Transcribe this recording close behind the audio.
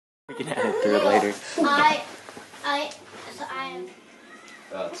We can edit through it later. So I am.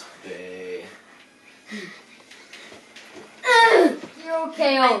 That's big. 0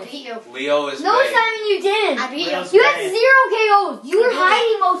 KOs. beat you. Leo is No, big. Simon, you didn't. I beat you. Leo's You had Bay. 0 KOs. You were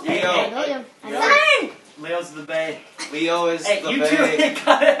hiding most of Leo. it. I Leo. Simon! Leo's the Bay. Leo is Hey, the you big. two,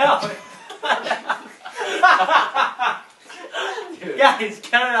 cut it out. Dude. Guys,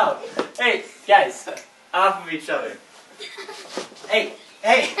 cut it out. Hey, guys, off of each other. Hey,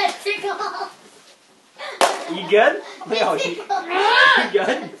 Tickle. you good? Leo, you Tickle.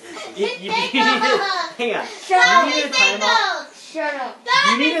 good? You need to, hang on. Shut You need a timeout. Shut up.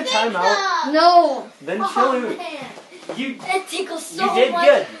 You need a timeout. No. Then Oh, chill. man. You, It tickles so You did much.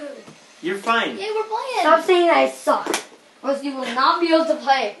 good. you're fine. Yeah, we're playing. Stop saying I suck. Or else you will not be able to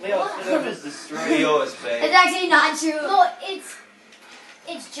play. Leo, Philip is destroying. Leo is It's big. actually not true. No,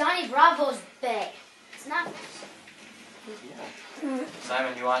 it's Johnny Bravo's bay. It's not.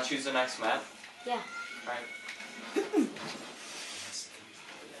 Simon, you want to choose the next map? Yeah. Alright.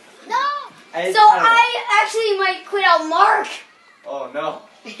 No. I So I actually might quit out Mark. Oh no.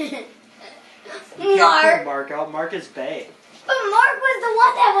 Mark. Mark out. Mark is Bay. But Mark was the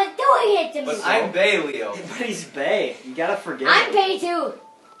one that was doing it to me. But I'm Bay, Leo. But he's Bay. You gotta forgive I'm him. Bay too.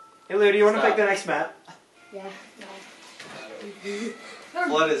 Hey, Leo, do you want to Stop. pick the next map? Yeah.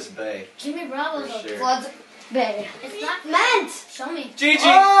 Flood is Bay. Jimmy Bravo's For sure. Flood's Bay. It's not meant. Show me. Gigi!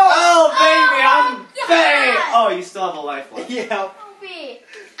 Oh, baby, I'm Bay! Oh, you still have a life left. Yeah.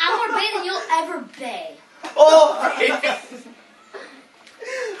 I'm more Bay than you'll ever Bay. Oh!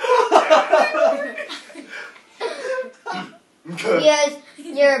 Good. Yes,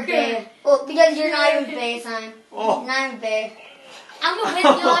 you're Bay. Well, because you're not even Bay, Simon. Oh. Not even Bay. I'm more Bay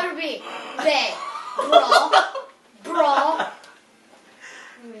than you'll ever be. Bay. Bro.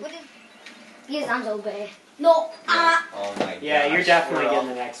 What is... Yes, I'm so Bay. No. Oh my god. Yeah, you're definitely getting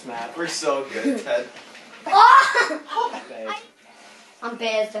the next map. We're so good, Ted. Bay. I'm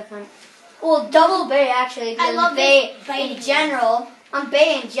Bay is different. Well, double Bay actually. I love Bay Bay in general. I'm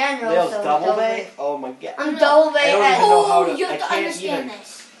Bay in general. Leo's so double Bay? Oh my god. I'm double Bay I don't as. even know how Oh, to. you I have to can't understand even.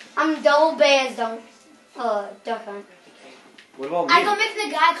 this. I'm double Bay as Duck Hunt. What about me? I can make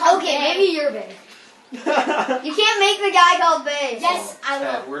the guy called Okay, Bay. maybe you're Bay. You can't make the guy called Bay. Yes, I will.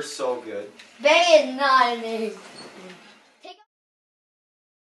 Ted, we're so good. Bay is not a name.